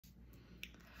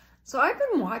So I've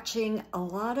been watching a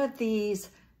lot of these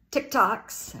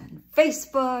TikToks and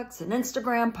Facebooks and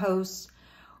Instagram posts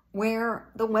where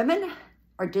the women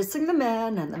are dissing the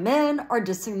men and the men are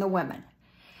dissing the women.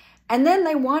 And then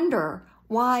they wonder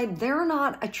why they're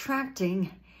not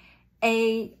attracting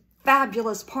a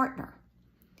fabulous partner.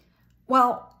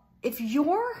 Well, if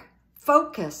you're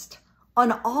focused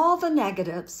on all the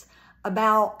negatives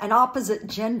about an opposite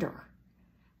gender,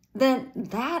 then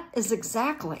that is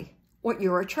exactly what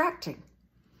you're attracting.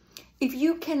 If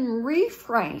you can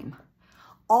reframe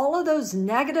all of those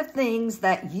negative things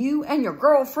that you and your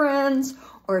girlfriends,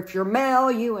 or if you're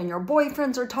male, you and your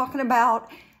boyfriends are talking about,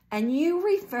 and you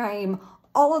reframe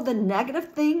all of the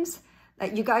negative things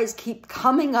that you guys keep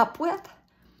coming up with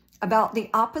about the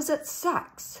opposite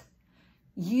sex,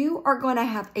 you are going to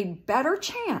have a better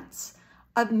chance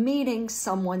of meeting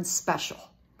someone special.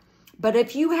 But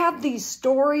if you have these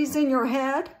stories in your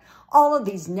head, all of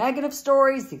these negative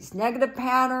stories, these negative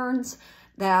patterns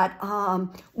that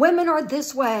women are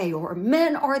this way or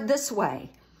men are this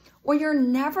way, well, you're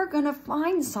never going to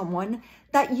find someone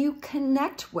that you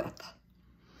connect with.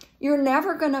 You're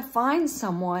never going to find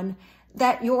someone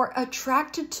that you're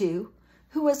attracted to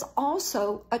who is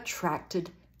also attracted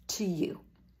to you.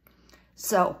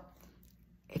 So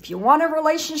if you want a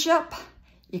relationship,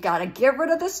 you got to get rid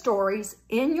of the stories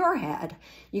in your head.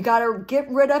 You got to get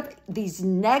rid of these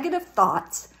negative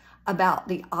thoughts about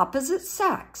the opposite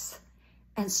sex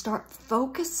and start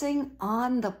focusing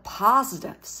on the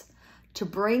positives to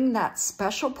bring that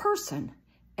special person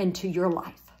into your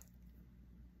life.